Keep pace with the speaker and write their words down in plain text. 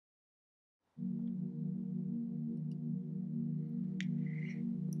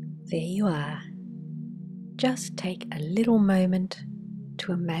There you are. Just take a little moment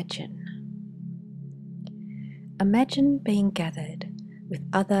to imagine. Imagine being gathered with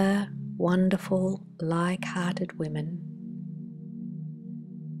other wonderful, like-hearted women,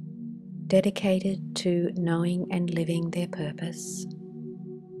 dedicated to knowing and living their purpose.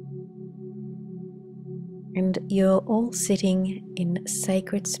 And you're all sitting in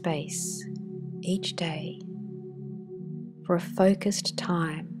sacred space each day for a focused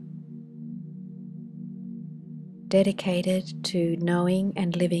time, dedicated to knowing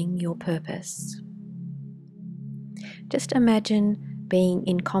and living your purpose. Just imagine being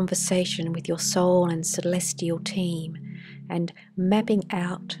in conversation with your soul and celestial team and mapping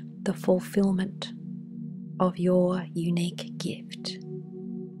out the fulfillment of your unique gift.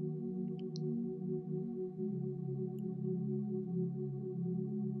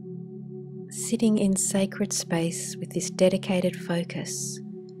 Sitting in sacred space with this dedicated focus,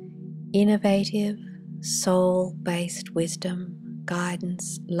 innovative, soul-based wisdom,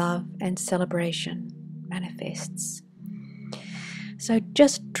 guidance, love, and celebration manifests. So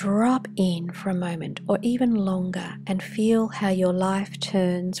just drop in for a moment or even longer and feel how your life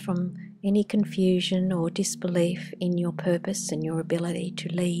turns from any confusion or disbelief in your purpose and your ability to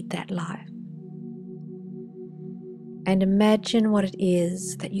lead that life. And imagine what it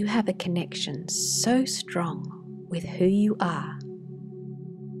is that you have a connection so strong with who you are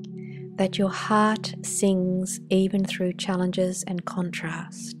that your heart sings even through challenges and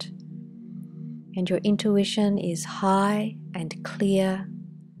contrast, and your intuition is high and clear,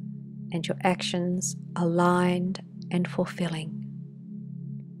 and your actions aligned and fulfilling.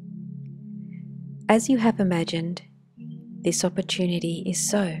 As you have imagined, this opportunity is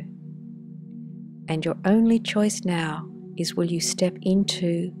so, and your only choice now is, will you step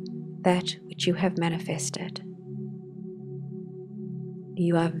into that which you have manifested?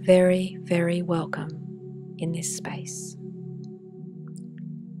 You are very, very welcome in this space.